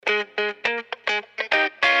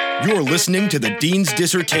You're listening to the Dean's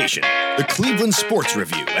Dissertation, the Cleveland Sports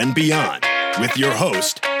Review and beyond, with your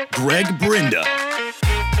host, Greg Brinda.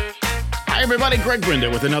 Hi, everybody. Greg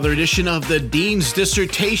Brinda with another edition of the Dean's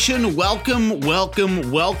Dissertation. Welcome.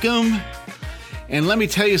 And let me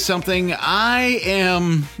tell you something. I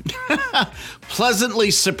am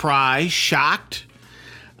pleasantly surprised, shocked.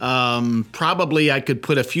 Probably I could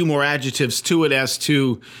put a few more adjectives to it as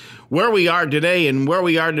to where we are today. And where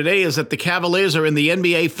we are today is that the Cavaliers are in the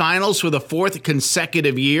NBA Finals for the fourth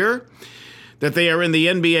consecutive year. That they are in the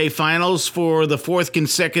NBA Finals for the fourth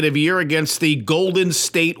consecutive year against the Golden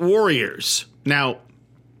State Warriors. Now,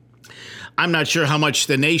 I'm not sure how much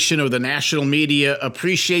the nation or the national media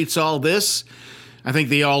appreciates all this. I think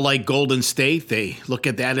they all like Golden State. They look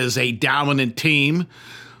at that as a dominant team.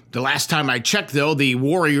 The last time I checked, though, the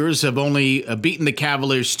Warriors have only beaten the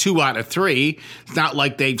Cavaliers 2 out of 3. It's not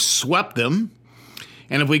like they've swept them.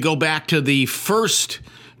 And if we go back to the first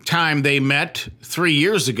time they met 3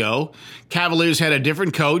 years ago, Cavaliers had a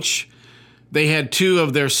different coach. They had 2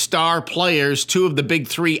 of their star players, 2 of the big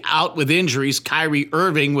 3 out with injuries, Kyrie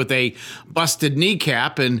Irving with a busted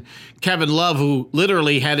kneecap, and Kevin Love, who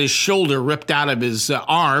literally had his shoulder ripped out of his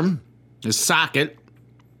arm, his socket.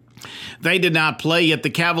 They did not play, yet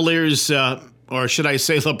the Cavaliers, or should I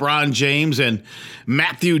say LeBron James and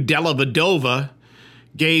Matthew Dellavedova,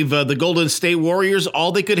 gave the Golden State Warriors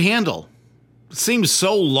all they could handle. It seems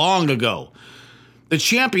so long ago. The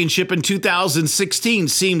championship in 2016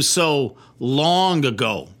 seems so long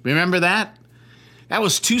ago. Remember that? That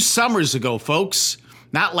was 2 summers ago, folks.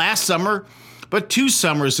 Not last summer, but 2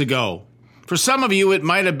 summers ago. For some of you, it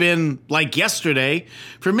might have been like yesterday.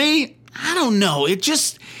 For me, I don't know. It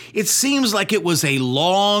seems like it was a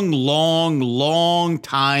long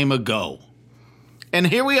time ago. And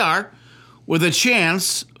here we are with a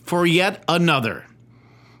chance for yet another.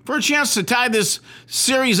 For a chance to tie this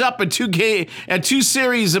series up at 2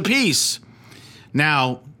 series apiece.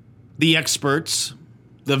 Now, the experts,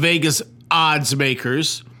 the Vegas odds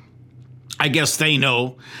makers, I guess they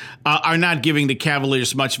know, are not giving the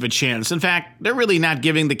Cavaliers much of a chance. In fact, they're really not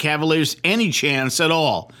giving the Cavaliers any chance at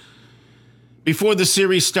all. Before the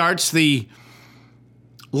series starts, the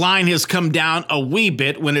line has come down a wee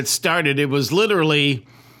bit. When it started, it was literally,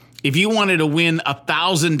 if you wanted to win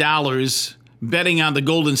 $1,000 betting on the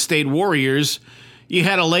Golden State Warriors, you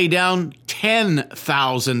had to lay down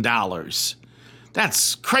 $10,000.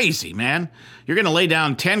 That's crazy, man. You're going to lay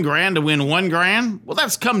down $10,000 to win $1,000? Well,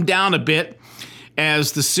 that's come down a bit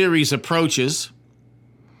as the series approaches.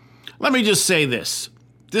 Let me just say this.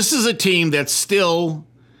 This is a team that's still,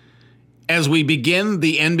 as we begin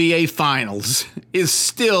the NBA Finals, is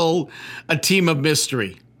still a team of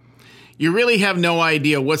mystery. You really have no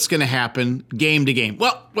idea what's going to happen game to game.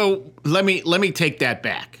 Well, let me take that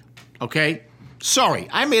back, okay? Sorry,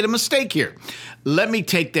 I made a mistake here. Let me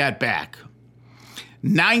take that back.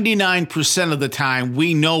 99% of the time,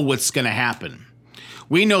 we know what's going to happen.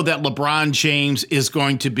 We know that LeBron James is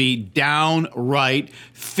going to be downright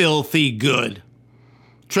filthy good.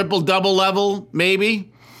 Triple-double level,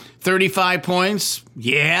 maybe? 35 points?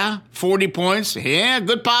 Yeah. 40 points? Yeah,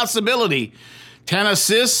 good possibility. 10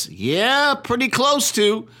 assists? Yeah, pretty close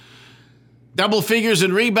to. Double figures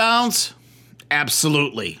in rebounds?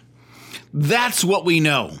 Absolutely. That's what we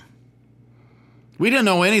know. We don't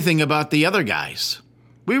know anything about the other guys.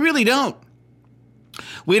 We really don't.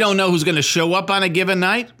 We don't know who's going to show up on a given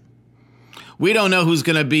night. We don't know who's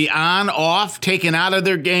going to be on, off, taken out of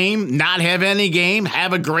their game, not have any game,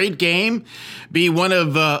 have a great game, be one of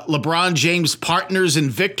LeBron James' partners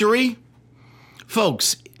in victory.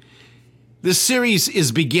 Folks, this series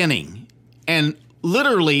is beginning, and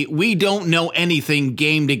literally, we don't know anything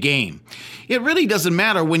game to game. It really doesn't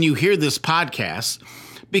matter when you hear this podcast,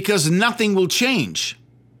 because nothing will change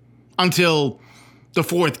until the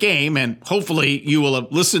 4th game, and hopefully you will have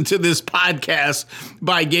listened to this podcast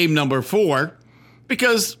by game number 4,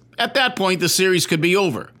 because at that point, the series could be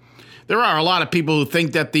over. There are a lot of people who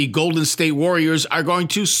think that the Golden State Warriors are going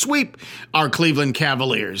to sweep our Cleveland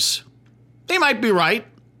Cavaliers. They might be right,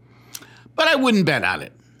 but I wouldn't bet on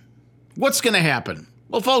it. What's going to happen?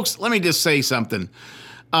 Well, folks, let me just say something.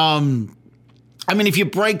 If you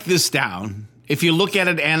break this down, if you look at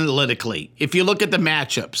it analytically, if you look at the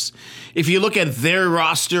matchups, if you look at their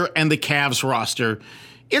roster and the Cavs roster,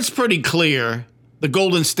 it's pretty clear the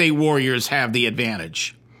Golden State Warriors have the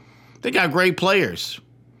advantage. They got great players.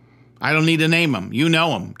 I don't need to name them. You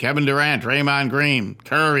know them. Kevin Durant, Draymond Green,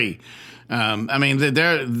 Curry.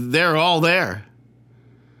 They're all there.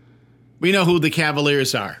 We know who the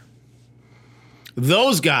Cavaliers are.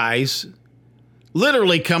 Those guys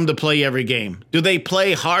literally come to play every game. Do they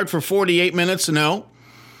play hard for 48 minutes? No.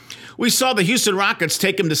 We saw the Houston Rockets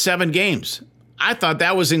take him to 7 games. I thought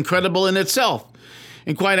that was incredible in itself.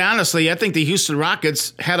 And quite honestly, I think the Houston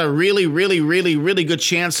Rockets had a really, really, really, really good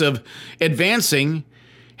chance of advancing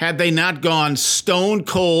had they not gone stone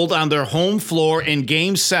cold on their home floor in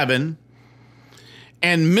Game 7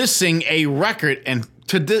 and missing a record. And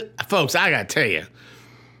folks, I got to tell you,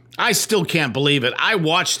 I still can't believe it. I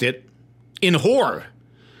watched it in horror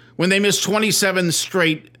when they missed 27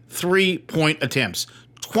 straight 3-point attempts.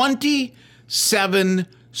 27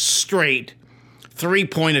 straight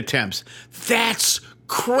 3-point attempts. That's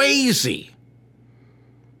crazy.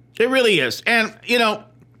 It really is. And,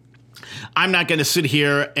 I'm not going to sit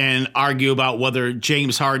here and argue about whether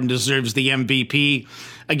James Harden deserves the MVP.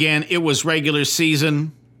 Again, it was regular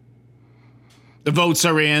season. The votes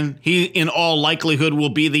are in. He, in all likelihood, will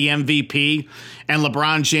be the MVP. And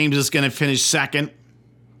LeBron James is going to finish second.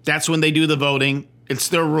 That's when they do the voting. It's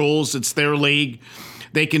their rules. It's their league.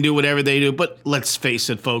 They can do whatever they do. But let's face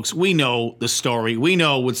it, folks. We know the story. We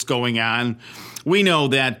know what's going on. We know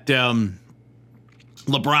that LeBron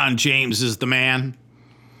James is the man.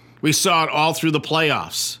 We saw it all through the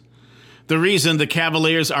playoffs. The reason the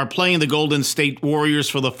Cavaliers are playing the Golden State Warriors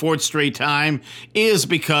for the 4th straight time is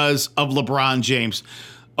because of LeBron James.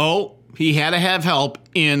 Oh, he had to have help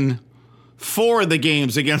in 4 of the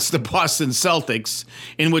games against the Boston Celtics,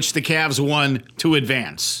 in which the Cavs won to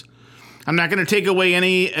advance. I'm not going to take away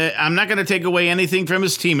anything from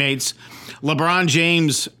his teammates. LeBron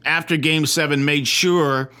James, after Game 7,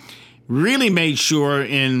 really made sure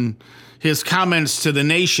in his comments to the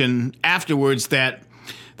nation afterwards that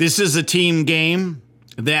this is a team game,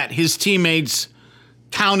 that his teammates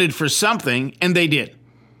counted for something, and they did.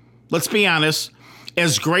 Let's be honest.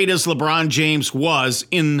 As great as LeBron James was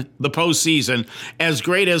in the postseason, as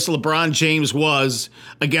great as LeBron James was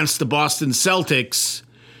against the Boston Celtics,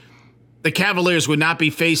 the Cavaliers would not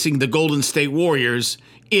be facing the Golden State Warriors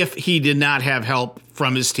if he did not have help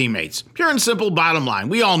from his teammates. Pure and simple bottom line.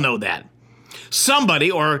 We all know that. Somebody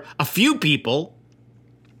or a few people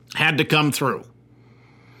had to come through.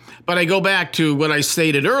 But I go back to what I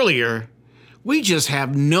stated earlier. We just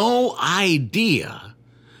have no idea,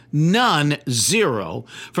 none, zero,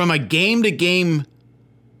 from a game-to-game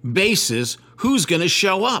basis, who's going to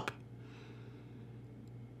show up.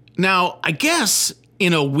 Now, I guess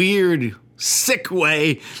in a weird, sick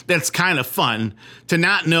way, that's kind of fun to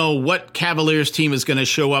not know what Cavaliers team is going to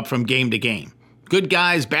show up from game to game. Good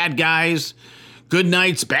guys, bad guys, good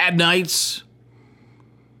nights, bad nights.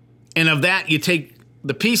 And of that, you take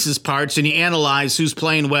the pieces parts and you analyze who's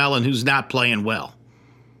playing well and who's not playing well.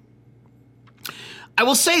 I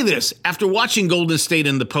will say this, after watching Golden State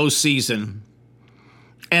in the postseason,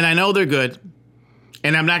 and I know they're good,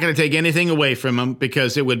 and I'm not going to take anything away from them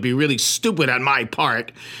because it would be really stupid on my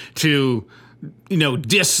part to,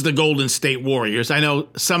 diss the Golden State Warriors. I know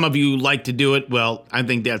some of you like to do it. Well, I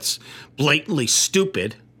think that's blatantly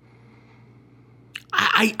stupid.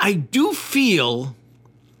 I do feel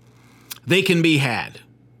they can be had.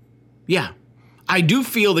 Yeah, I do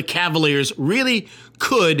feel the Cavaliers really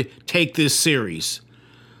could take this series.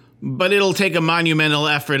 But it'll take a monumental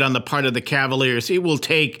effort on the part of the Cavaliers. It will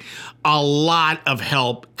take a lot of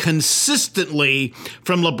help consistently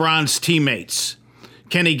from LeBron's teammates.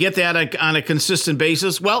 Can he get that on a consistent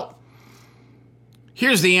basis? Well,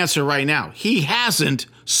 here's the answer right now. He hasn't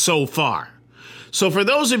so far. So for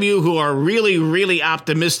those of you who are really, really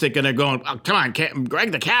optimistic and are going, oh, come on,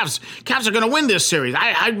 Greg, the Cavs are going to win this series.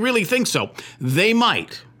 I really think so. They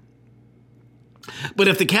might. But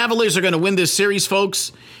if the Cavaliers are going to win this series,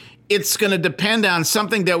 folks, it's going to depend on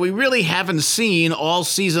something that we really haven't seen all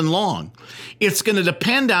season long. It's going to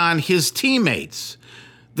depend on his teammates,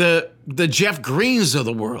 the Jeff Greens of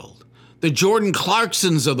the world, the Jordan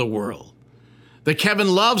Clarksons of the world, the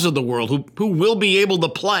Kevin Loves of the world, who will be able to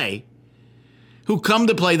play, who come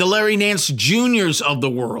to play, the Larry Nance Jr.'s of the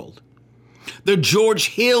world, the George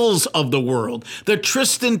Hills of the world, the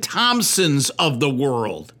Tristan Thompsons of the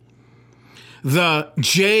world, the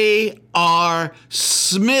J.R.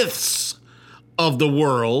 Smiths of the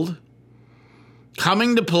world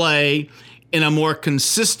coming to play in a more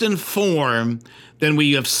consistent form than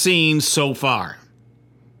we have seen so far.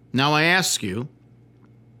 Now I ask you,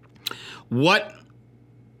 what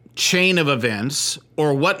chain of events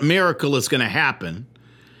or what miracle is going to happen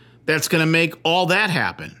that's going to make all that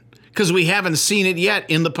happen? Because we haven't seen it yet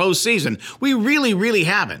in the postseason. We really, really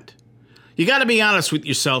haven't. You got to be honest with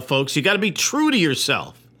yourself, folks. You got to be true to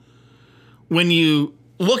yourself when you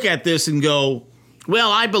look at this and go,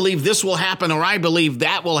 well, I believe this will happen or I believe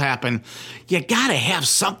that will happen. You got to have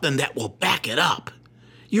something that will back it up.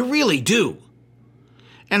 You really do.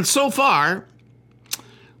 And so far,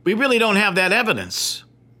 We really don't have that evidence.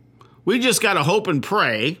 We just got to hope and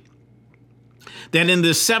pray that in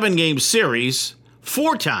this 7-game series,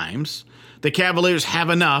 4 times, the Cavaliers have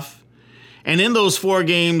enough, and in those 4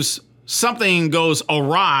 games, something goes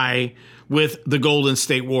awry with the Golden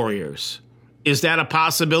State Warriors. Is that a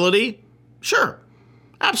possibility? Sure,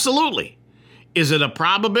 absolutely. Is it a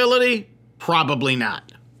probability? Probably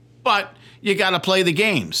not. But you got to play the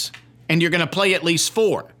games, and you're going to play at least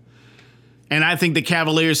 4. And I think the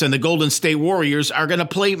Cavaliers and the Golden State Warriors are going to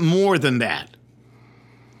play more than that.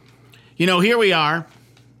 You know, here we are.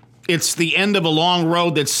 It's the end of a long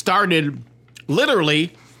road that started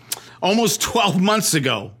literally almost 12 months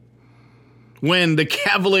ago when the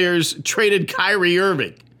Cavaliers traded Kyrie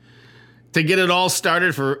Irving to get it all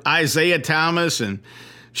started for Isaiah Thomas and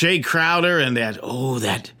Jay Crowder and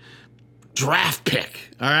that draft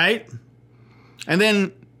pick, all right? And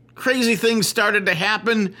then crazy things started to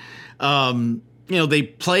happen. They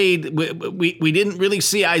played, we didn't really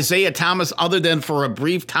see Isaiah Thomas other than for a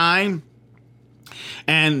brief time.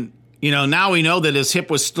 And, now we know that his hip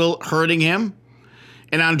was still hurting him.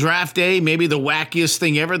 And on draft day, maybe the wackiest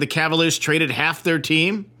thing ever, the Cavaliers traded half their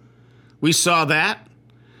team. We saw that.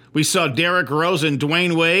 We saw Derrick Rose and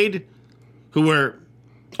Dwayne Wade, who were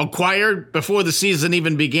acquired before the season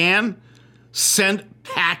even began, sent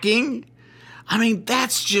packing. I mean,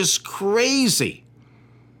 that's just crazy.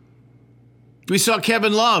 We saw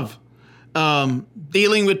Kevin Love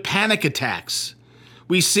dealing with panic attacks.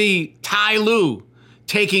 We see Ty Lue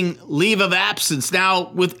taking leave of absence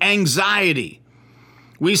now with anxiety.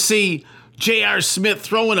 We see J.R. Smith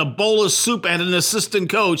throwing a bowl of soup at an assistant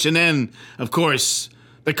coach. And then, of course,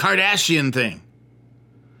 the Kardashian thing.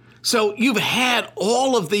 So you've had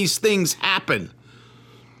all of these things happen.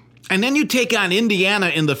 And then you take on Indiana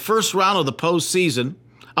in the first round of the postseason,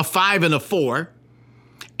 a 5 and a 4.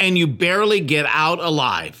 And you barely get out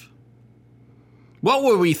alive. What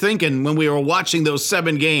were we thinking when we were watching those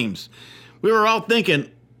 7 games? We were all thinking,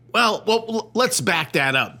 well, let's back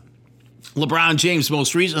that up. LeBron James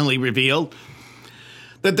most recently revealed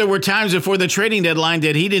that there were times before the trading deadline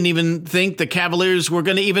that he didn't even think the Cavaliers were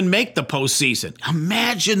going to even make the postseason.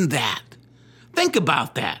 Imagine that. Think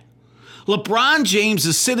about that. LeBron James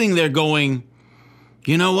is sitting there going,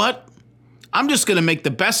 you know what? I'm just going to make the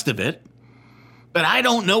best of it. But I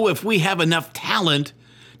don't know if we have enough talent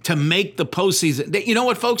to make the postseason. You know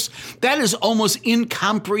what, folks? That is almost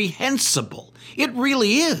incomprehensible. It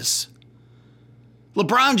really is.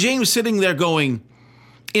 LeBron James sitting there going,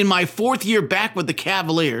 in my 4th year back with the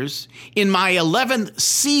Cavaliers, in my 11th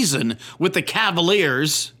season with the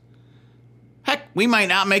Cavaliers, heck, we might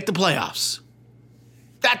not make the playoffs.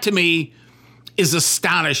 That to me is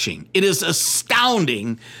astonishing. It is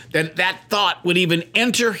astounding that that thought would even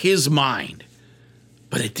enter his mind.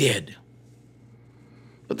 But it did.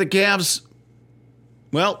 But the Cavs,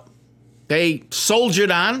 well, they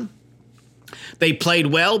soldiered on. They played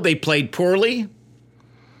well. They played poorly.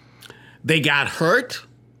 They got hurt.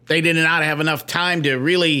 They did not have enough time to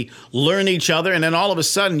really learn each other. And then all of a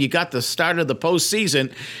sudden, you got the start of the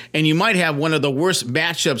postseason, and you might have one of the worst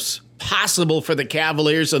matchups possible for the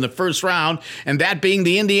Cavaliers in the first round, and that being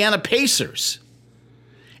the Indiana Pacers.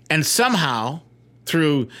 And somehow,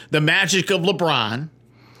 through the magic of LeBron,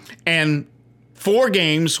 and 4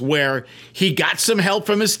 games where he got some help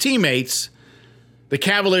from his teammates, the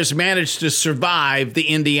Cavaliers managed to survive the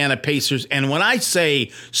Indiana Pacers. And when I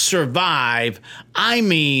say survive, I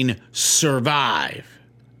mean survive.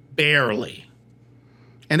 Barely.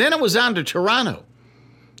 And then it was on to Toronto.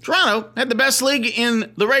 Toronto had the best league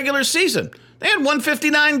in the regular season. They had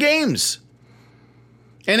 159 games.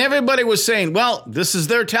 And everybody was saying, well, this is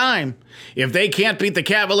their time. If they can't beat the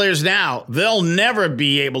Cavaliers now, they'll never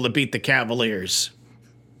be able to beat the Cavaliers.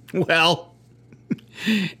 Well,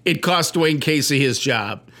 it cost Dwayne Casey his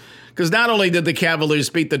job. Because not only did the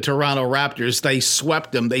Cavaliers beat the Toronto Raptors, they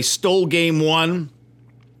swept them. They stole game 1,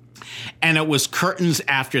 and it was curtains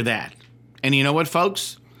after that. And you know what,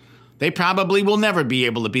 folks? They probably will never be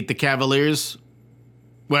able to beat the Cavaliers,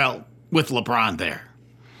 well, with LeBron there.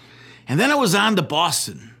 And then it was on to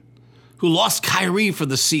Boston, who lost Kyrie for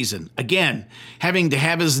the season, again, having to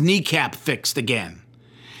have his kneecap fixed again.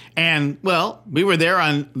 And, well, we were there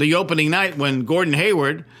on the opening night when Gordon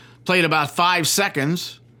Hayward played about 5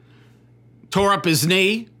 seconds, tore up his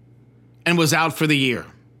knee, and was out for the year.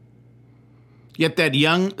 Yet that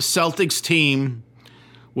young Celtics team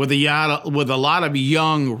with a lot of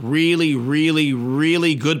young, really, really,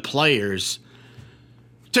 really good players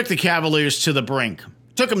took the Cavaliers to the brink.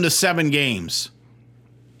 Took them to 7 games.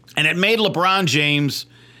 And it made LeBron James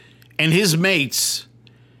and his mates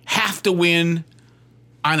have to win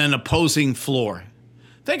on an opposing floor.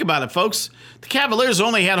 Think about it, folks. The Cavaliers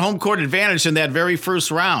only had home court advantage in that very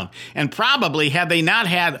first round. And probably had they not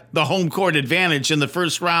had the home court advantage in the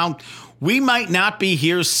first round, we might not be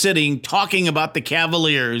here sitting talking about the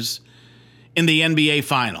Cavaliers in the NBA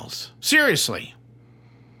Finals. Seriously.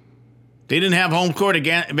 They didn't have home court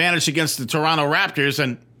advantage against the Toronto Raptors,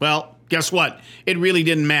 and, well, guess what? It really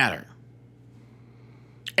didn't matter.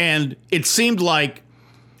 And it seemed like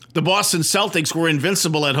the Boston Celtics were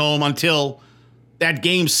invincible at home until that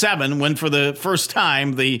Game 7, when for the first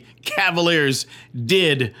time the Cavaliers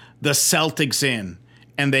did the Celtics in,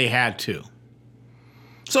 and they had to.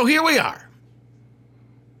 So here we are.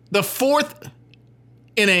 The fourth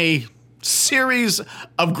in a series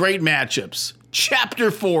of great matchups.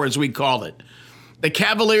 Chapter 4, as we call it. The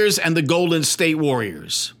Cavaliers and the Golden State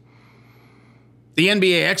Warriors. The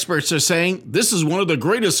NBA experts are saying this is one of the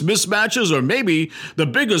greatest mismatches, or maybe the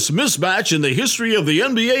biggest mismatch in the history of the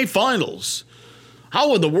NBA Finals.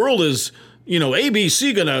 How in the world is,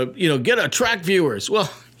 ABC going to, get attract viewers? Well,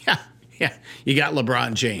 yeah, you got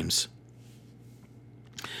LeBron James.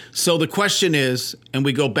 So the question is, and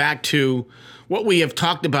we go back to what we have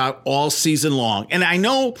talked about all season long. And I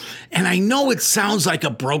know it sounds like a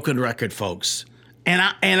broken record, folks. And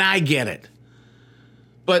I get it.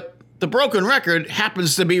 But the broken record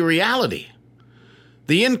happens to be reality.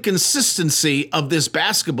 The inconsistency of this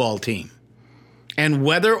basketball team. And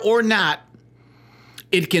whether or not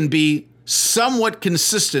it can be somewhat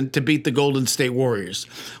consistent to beat the Golden State Warriors.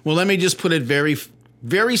 Well, let me just put it very,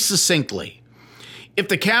 very succinctly. If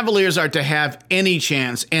the Cavaliers are to have any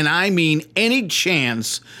chance, and I mean any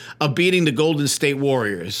chance of beating the Golden State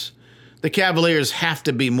Warriors, the Cavaliers have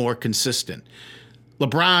to be more consistent.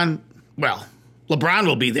 LeBron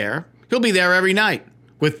will be there. He'll be there every night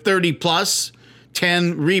with 30 plus,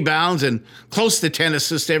 10 rebounds, and close to 10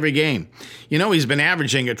 assists every game. He's been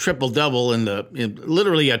averaging a triple-double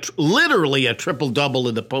literally a triple-double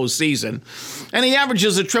in the postseason. And he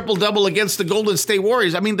averages a triple-double against the Golden State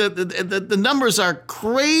Warriors. I mean, the numbers are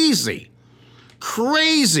crazy.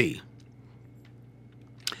 Crazy.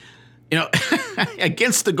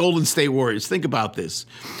 Against the Golden State Warriors, think about this.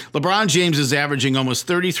 LeBron James is averaging almost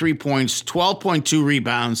 33 points, 12.2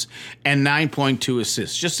 rebounds, and 9.2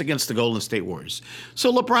 assists just against the Golden State Warriors.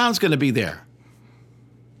 So LeBron's going to be there.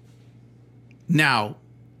 Now,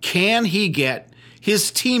 can he get his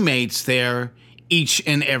teammates there each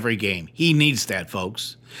and every game? He needs that,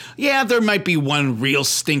 folks. Yeah, there might be one real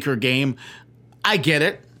stinker game. I get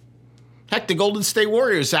it. Heck, the Golden State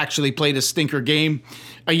Warriors actually played a stinker game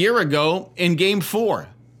a year ago in Game 4,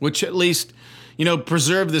 which at least,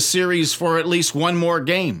 preserved the series for at least one more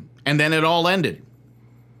game, and then it all ended.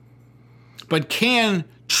 But can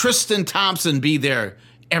Tristan Thompson be there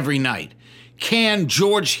every night? Can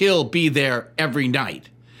George Hill be there every night?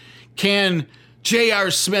 Can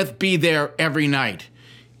J.R. Smith be there every night?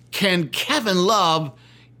 Can Kevin Love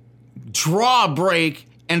draw a break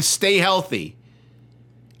and stay healthy?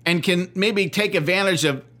 And can maybe take advantage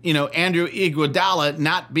of, Andrew Iguodala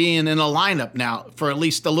not being in a lineup now for at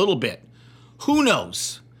least a little bit. Who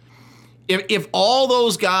knows? If all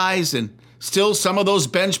those guys and still some of those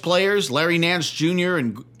bench players, Larry Nance Jr.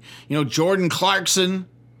 and, Jordan Clarkson,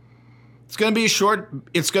 it's going to be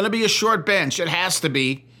a short bench. It has to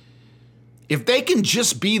be. If they can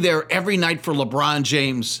just be there every night for LeBron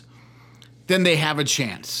James, then they have a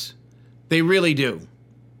chance. They really do.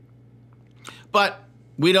 But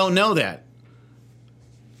we don't know that.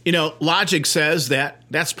 Logic says that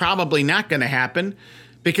that's probably not going to happen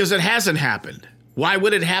because it hasn't happened. Why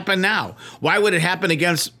would it happen now? Why would it happen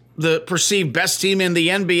against the perceived best team in the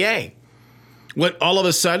NBA? What, all of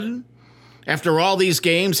a sudden, after all these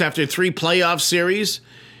games, after 3 playoff series,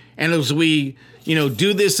 and as we,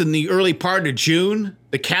 do this in the early part of June,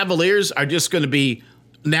 the Cavaliers are just going to be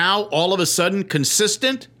now all of a sudden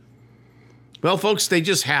consistent? Well, folks, they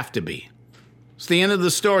just have to be. It's the end of the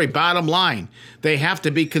story. Bottom line, they have to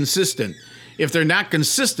be consistent. If they're not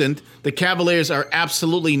consistent, the Cavaliers are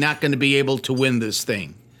absolutely not going to be able to win this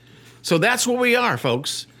thing. So that's where we are,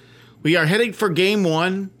 folks. We are heading for Game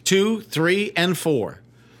 1, 2, 3, and 4.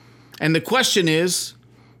 And the question is,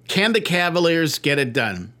 can the Cavaliers get it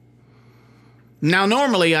done? Now,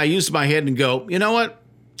 normally I use my head and go, you know what?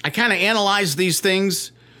 I kind of analyze these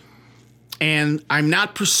things, and I'm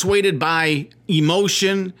not persuaded by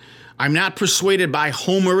emotion. I'm not persuaded by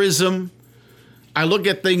homerism. I look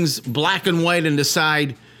at things black and white and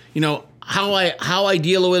decide, how I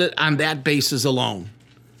deal with it on that basis alone.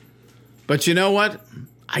 But you know what?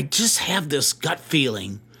 I just have this gut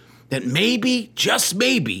feeling that maybe, just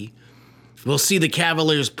maybe, we'll see the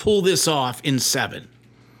Cavaliers pull this off in 7.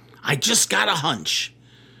 I just got a hunch.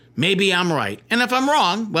 Maybe I'm right. And if I'm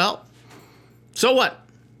wrong, well, so what?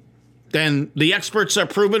 Then the experts are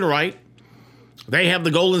proven right. They have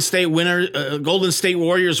the Golden State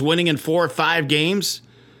Warriors winning in 4 or 5 games,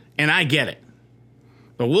 and I get it.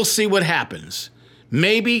 But we'll see what happens.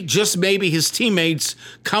 Maybe, just maybe, his teammates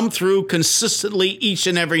come through consistently each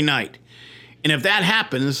and every night. And if that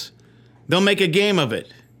happens, they'll make a game of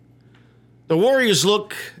it. The Warriors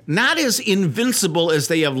look not as invincible as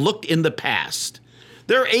they have looked in the past.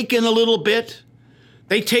 They're aching a little bit.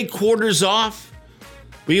 They take quarters off.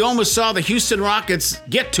 We almost saw the Houston Rockets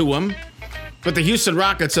get to them, but the Houston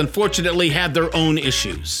Rockets unfortunately had their own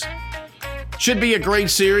issues. Should be a great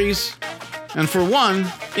series. And for one,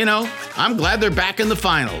 I'm glad they're back in the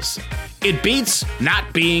finals. It beats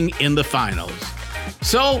not being in the finals.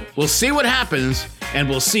 So we'll see what happens, and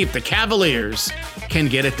we'll see if the Cavaliers can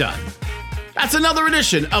get it done. That's another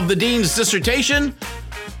edition of the Dean's Dissertation.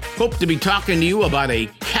 Hope to be talking to you about a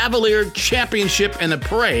Cavalier championship and a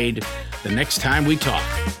parade the next time we talk.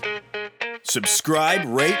 Subscribe,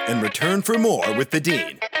 rate, and return for more with the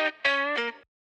Dean.